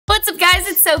what's up guys,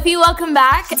 it's Sophie, welcome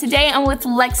back. Today I'm with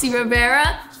Lexi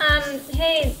Rivera.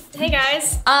 Hey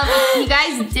guys. You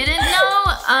guys didn't know,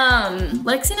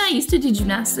 Lexi and I used to do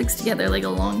gymnastics together like a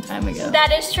long time ago.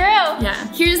 That is true.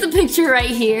 Yeah. Here's the picture right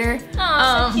here.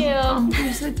 Oh, so cute. Oh,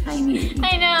 you're so tiny.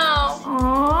 I know.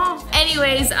 Aww.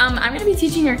 Anyways, I'm gonna be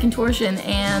teaching her contortion,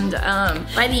 and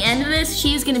by the end of this,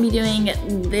 she's gonna be doing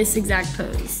this exact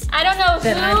pose. I don't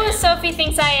know who Sophie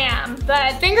thinks I am,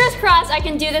 but fingers crossed I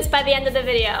can do this by the end of the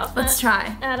video. Let's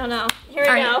try. I don't know. Here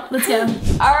we go. Let's go.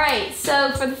 All right,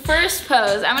 so for the first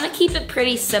pose, I'm gonna keep it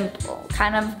pretty simple,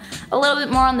 kind of a little bit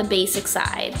more on the basic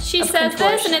side. She says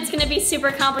this, and it's gonna be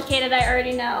super complicated, I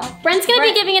already know. Brent's gonna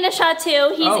be giving it a shot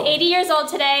too. He's 80 years old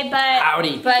today, but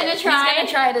he's gonna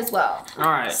try it as well. All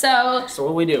right. So what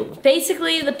do we do?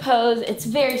 Basically, the pose, it's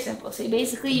very simple. So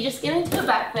basically, you just get into a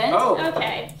back bend. Oh.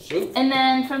 Okay. Shoot. And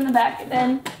then from the back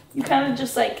bend, you kind of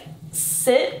just like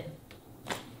sit,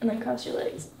 and then cross your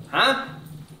legs. Huh?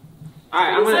 All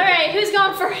right, I'm gonna. All right, who's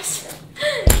going first?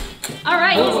 All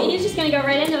right, he's just gonna go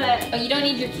right into it. Oh, you don't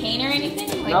need your cane or anything?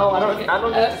 Like, No, I don't need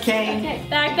a cane. Okay.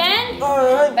 Back bend. All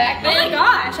right. Back bend. Oh my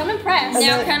gosh, I'm impressed.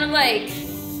 Now kind of like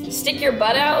stick your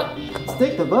butt out.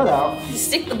 Stick the butt out.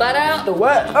 Stick the butt out. The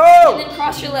what? And Oh! then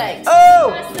cross your legs.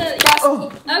 Oh!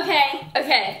 Okay.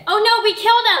 Okay. Oh no, we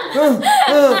killed him.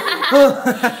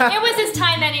 It was his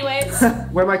time anyways.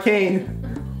 Where's my cane?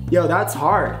 Yo, that's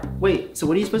hard. Wait, so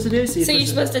what are you supposed to do? So you're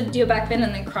supposed to do a back bend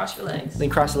and then cross your legs. Then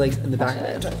cross the legs in the back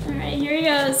bend. All right, here he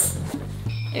goes.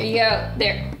 There you go.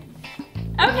 There.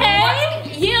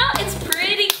 Okay. You know, it's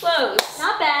pretty close.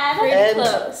 Not bad. Pretty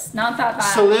close. Not that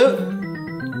bad. Salute.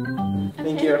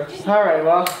 Thank you. All right,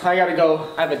 well, I gotta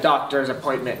go. I have a doctor's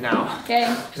appointment now.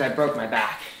 Okay. Because I broke my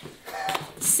back.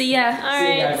 See ya. All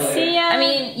right. See ya. I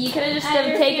mean, you could have just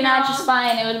taken out your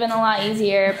spine. It would have been a lot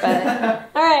easier, but.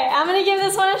 All right, I'm gonna give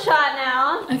this one a shot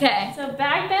now. Okay. So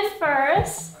back bend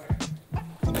first.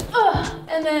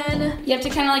 And then You have to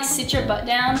kind of like sit your butt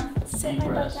down. sit my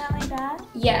butt down like that.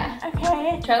 Yeah.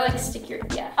 Okay. Try to like stick your,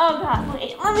 yeah. Oh god,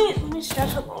 wait. Let me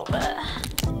stretch a little bit.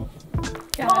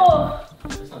 Go Oh.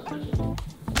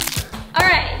 All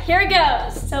right, here it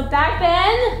goes. So back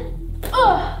bend.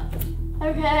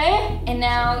 Okay. And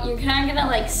now you're kind of gonna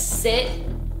like sit,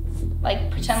 like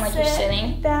pretend like you're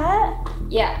sitting. That.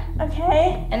 Yeah.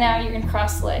 Okay. And now you're gonna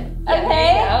cross the leg. Yeah, Okay.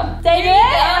 there you go. Did I do it?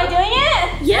 Am I doing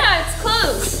it? Yeah, it's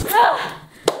close.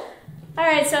 All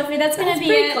right, Sophie, that's gonna be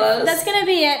pretty it. close. That's gonna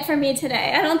be it for me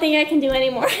today. I don't think I can do any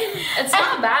more. It's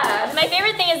not bad. My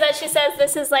favorite thing is that she says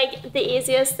this is like the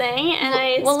easiest thing, and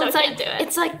I still it's can't like do it.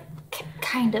 it's like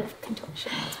kind of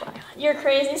contortion. That's why. You're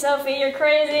crazy, Sophie. You're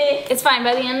crazy. It's fine.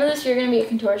 By the end of this, you're gonna be a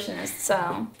contortionist. So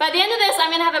By the end of this,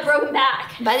 I'm gonna have a broken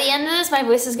back. by the end of this, my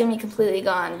voice is gonna be completely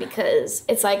gone because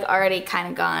it's like already kind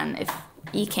of gone. If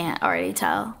you can't already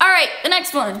tell. All right, the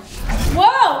next one.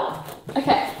 Whoa!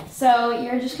 Okay, so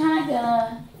you're just kind of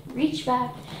gonna reach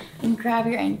back and grab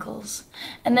your ankles.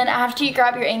 And then after you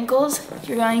grab your ankles,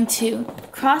 you're going to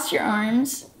cross your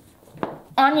arms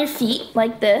on your feet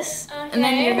like this. And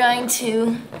then you're going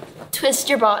to twist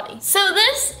your body. So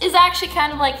this is actually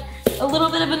kind of like a little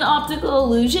bit of an optical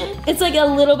illusion. It's like a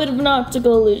little bit of an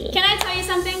optical illusion. Can I tell you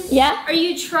something? Yeah? Are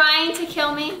you trying to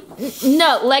kill me?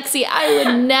 No, Lexi, I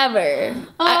would never.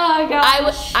 Oh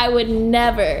gosh. I would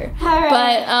never. All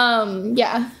right. But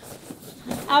yeah.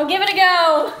 I'll give it a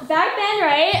go. Back bend,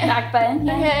 right? Back bend.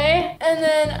 Yeah. Okay. And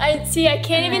then I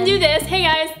can't even do this. Hey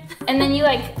guys. And then you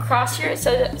like cross your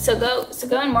so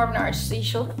go in more of an arch. So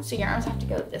your arms have to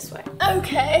go this way.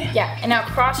 Okay. Yeah. And now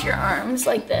cross your arms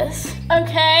like this.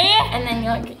 Okay. And then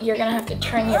you're gonna have to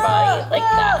turn your body like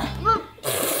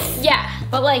that. Yeah.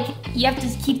 But like you have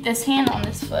to keep this hand on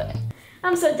this foot.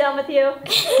 I'm so done with you.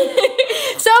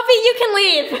 Sophie, you can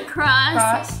leave.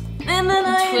 Cross. And then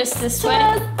I twist this way.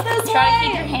 This Try way. to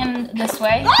keep your hand this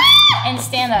way. And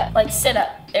stand up. Like sit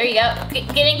up. There you go.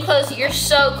 Getting close. You're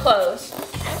so close.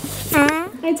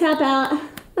 I tap out.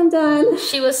 I'm done.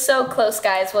 She was so close,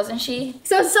 guys, wasn't she?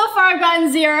 So far I've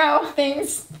gotten 0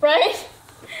 things, right?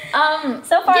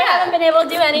 So far I yeah. haven't been able to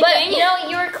do anything. But you know,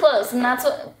 you were close, and that's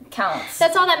what counts.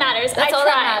 That's all that matters. That's all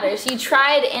that matters. You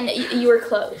tried, and you were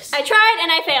close. I tried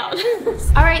and I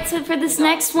failed. All right, so for this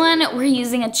next one, we're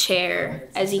using a chair.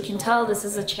 As you can tell, this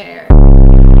is a chair.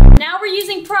 Now we're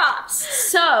using props.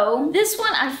 So this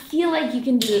one, I feel like you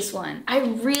can do this one. I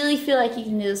really feel like you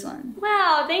can do this one.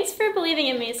 Wow, thanks for believing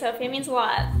in me, Sophie. It means a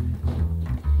lot.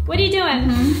 What are you doing?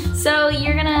 So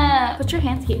you're gonna put your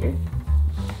hands here.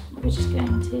 We're just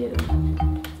going to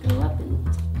go up and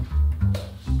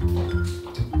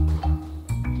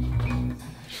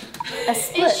a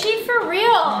split. Is she for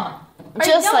real?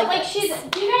 Just like she's.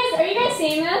 Are you guys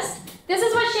seeing this? This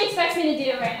is what she expects me to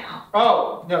do right now.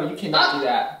 Oh, no, you cannot do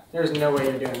that. There's no way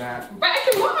you're doing that. Back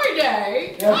in my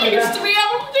day, I used to be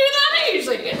able to do that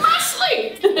easy in my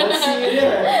sleep. Let's see you do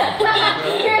it.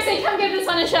 Kirsten, come give this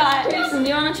one a shot. Kirsten, do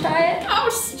you want to try it? Oh,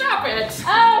 stop it.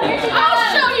 Oh, here she comes.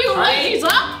 I'll show you ladies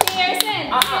up.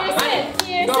 Kirsten,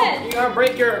 No, you're gonna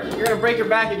break your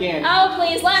back again. Oh,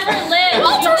 please, let her live.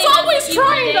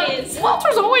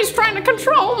 Walter's always trying to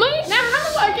control me. Now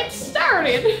how do I get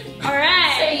started? All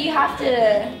right. So you have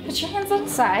to put your hands on the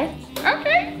side.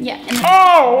 Okay. Yeah. And then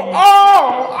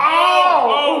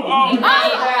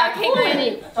Okay,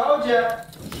 Granny. I told you.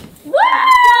 Whoa!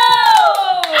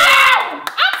 Ow!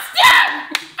 I'm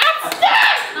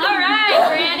stuck! All right,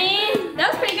 Granny. That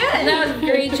was pretty good. that was a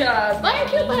great job.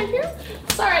 Thank you.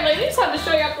 Sorry, ladies, had to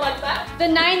show you up like that. The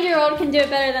 9-year-old can do it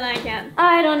better than I can.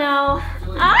 I don't know.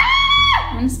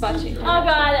 I'm gonna spot you. Oh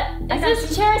God. Is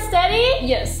this chair steady?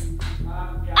 Yes.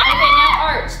 Okay, now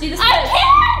arch. Do the splits. I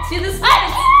can't! Do the splits. I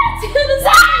can't! Do the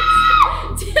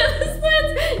splits! Do the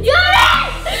splits!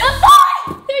 Yes! I'm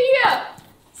fine! There you go.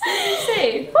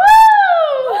 See.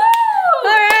 Woo!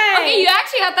 Alright. Okay, you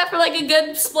actually got that for like a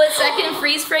good split second.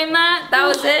 Freeze frame that. That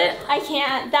was it. I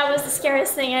can't. That was the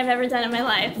scariest thing I've ever done in my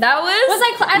life. That was.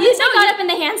 At least I got up in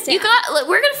the handstand. You got. Look,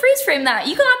 we're gonna freeze frame that.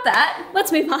 You got that.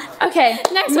 Let's move on. Okay.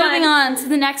 Next Moving one. on to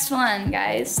the next one,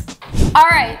 guys. All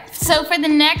right. So for the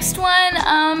next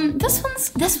one, this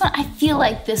one. I feel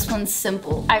like this one's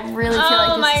simple. I really feel like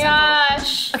this Oh my is simple.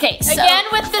 gosh. Okay. So Again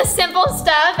with the simple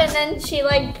stuff, and then she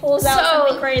like pulls out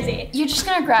something crazy. you're just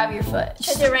gonna grab your foot.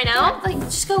 Should I do it right now? Like,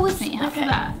 just go with me after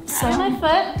that. So Grab my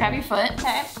foot. grab your foot.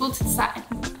 Okay. Pull to the side.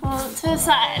 Pull it to the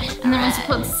side. And then once you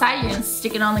pull it to the side, you're gonna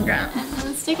stick it on the ground.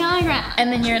 And stick it on the ground.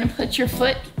 And then you're gonna put your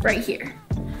foot right here.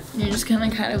 And you're just gonna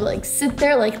kind of like sit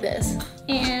there like this.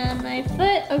 And my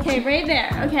foot, okay, right there,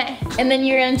 okay. And then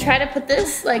you're gonna try to put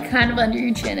this like kind of under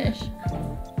your chin-ish.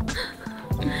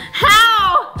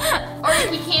 How? Or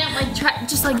if you can't, like try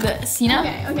just like this, you know?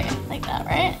 Okay, like that,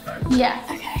 right? Yeah.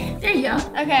 Okay. There you go.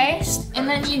 Okay. And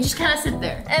then you just kind of sit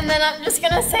there. And then I'm just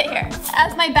gonna sit here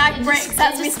as my back breaks.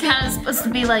 As we It's kind of supposed to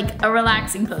be like a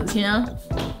relaxing pose, you know?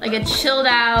 Like a chilled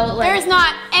out. Like, There's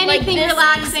not anything this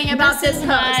relaxing about this is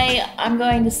pose. I'm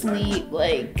going to sleep,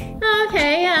 like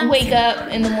Okay, yeah. wake up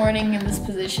in the morning in this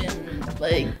position,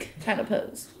 like kind of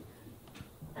pose.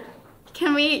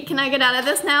 Can I get out of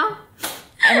this now?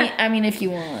 I mean, if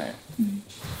you want.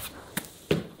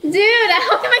 Dude,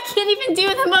 how come I can't even do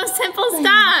the most simple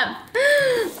stuff?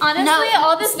 Honestly,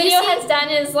 all this video has done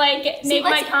is like make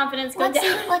my confidence go down.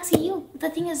 Lexi, the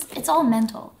thing is, it's all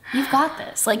mental. You've got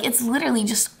this. Like, it's literally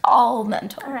just all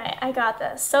mental. All right, I got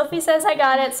this. Sophie says I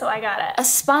got it, so I got it. A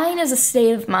spine is a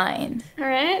state of mind. All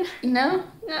right? You know?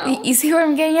 No. You see what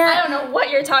I'm getting at? I don't know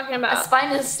what you're talking A about.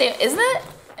 spine is a state, isn't it?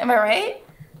 Am I right?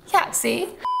 Yeah, see?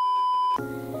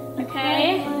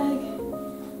 Okay.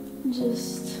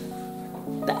 Just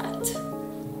that.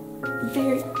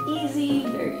 Very easy,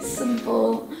 very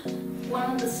simple.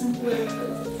 One of the simpler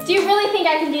poses. Do you really think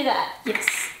I can do that? Yes.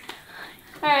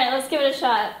 All right, let's give it a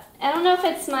shot. I don't know if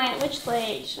it's which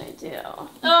leg should I do?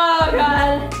 Oh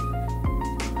God.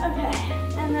 Okay,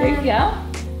 and There you then.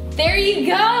 go. There you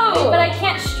go. But I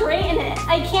can't straighten it.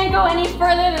 I can't go any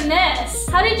further than this.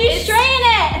 How did you straighten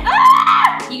it?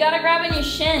 Ah! You gotta grab on your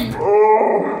shin.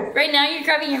 Right now you're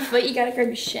grabbing your foot, you gotta grab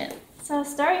your shin. So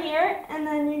start here, and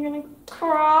then you're gonna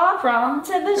crawl From?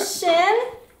 to the shin.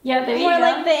 Yeah, there you More go.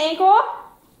 like the ankle.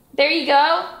 There you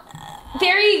go.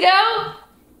 There you go.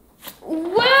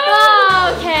 Whoa!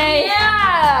 Oh, okay.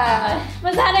 Yeah!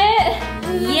 Was that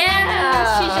it?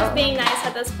 Yeah! She's just being nice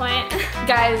at this point.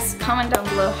 Guys, comment down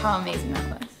below how amazing that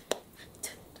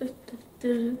was.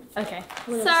 Okay.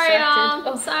 Sorry,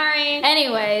 y'all. Sorry.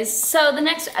 Anyways, so the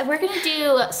next, we're gonna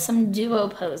do some duo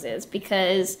poses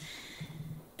because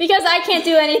I can't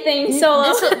do anything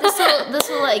solo. this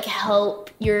will like help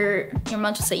your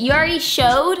mental state. You already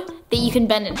showed that you can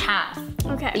bend in half.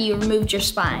 Okay. That you removed your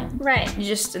spine. Right.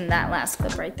 Just in that last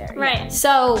clip right there. Right. Yeah.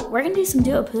 So we're gonna do some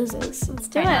duo poses. Let's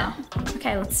do it. Now.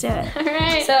 Okay, let's do it. All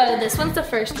right. So this one's the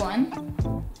first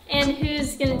one. And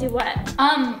who's gonna do what?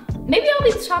 Maybe I'll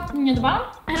be the top and you're the bottom.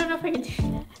 I don't know if I can do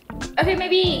that. Okay,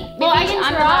 maybe. Well, I can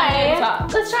I'm try. the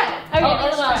top. Let's try it. Okay,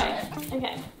 let's let's try it.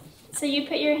 Okay. So you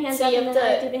put your hands So up you and have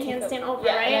then I to do the handstand over,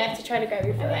 yeah, right? and I have to try to grab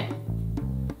your foot. Okay.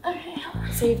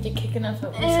 Okay. So you have to kick enough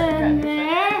over so I grab your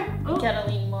there. foot. Gotta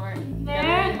lean more. There.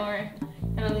 Gotta lean more.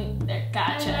 Gotta lean there.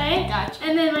 Gotcha. Okay. Gotcha.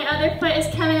 And then my other foot is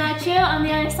coming at you on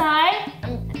the other side.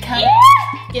 Kind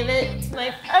Yeah! give it to my.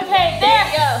 Okay, There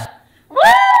there. you go. Woo!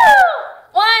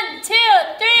 1, 2,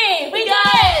 3. We got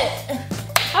it.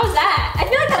 How was that? I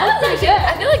feel like that was pretty good.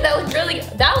 I feel like that was really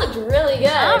good. That looked really good.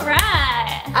 All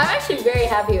right. I'm actually very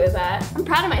happy with that. I'm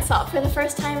proud of myself for the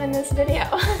first time in this video.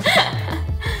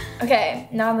 Okay,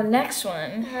 now the next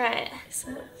one. All right.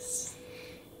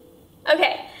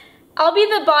 Okay, I'll be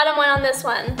the bottom one on this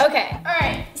one. Okay. All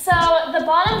right, so the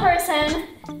bottom person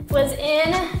was in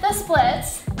the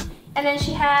splits, and then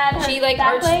she had her She like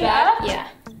back arched leg back. up. Yeah.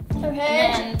 Okay.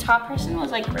 And then top person was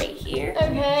like right here.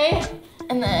 Okay.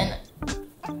 And then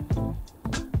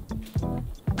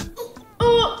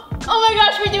Oh my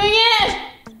gosh, we're doing it!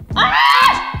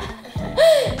 Ah!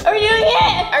 Are we doing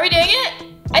it? are we doing it?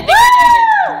 I think we're doing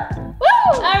it.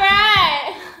 Woo! All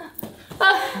right.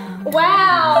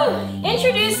 Wow.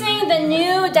 Introducing the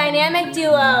new dynamic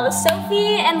duo,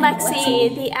 Sofie and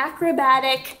Lexi, the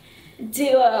acrobatic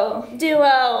duo.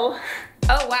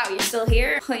 Oh wow, you're still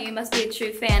here? Well, you must be a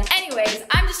true fan. Anyways,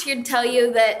 I'm just here to tell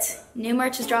you that new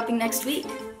merch is dropping next week.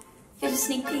 Here's a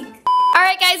sneak peek.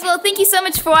 Alright guys, well thank you so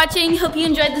much for watching. Hope you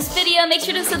enjoyed this video. Make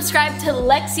sure to subscribe to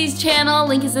Lexi's channel.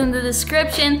 Link is in the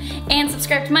description. And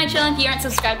subscribe to my channel if you aren't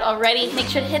subscribed already. Make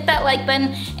sure to hit that like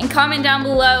button and comment down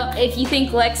below if you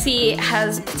think Lexi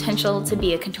has potential to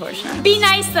be a contortionist. Be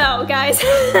nice though, guys.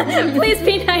 Please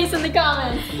be nice in the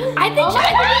comments. I think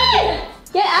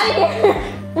Get out of here.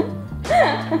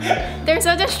 They're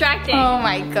so distracting. Oh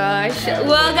my gosh.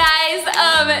 Well guys,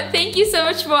 thank you so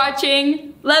much for watching.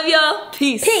 Love y'all.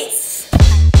 Peace. Peace.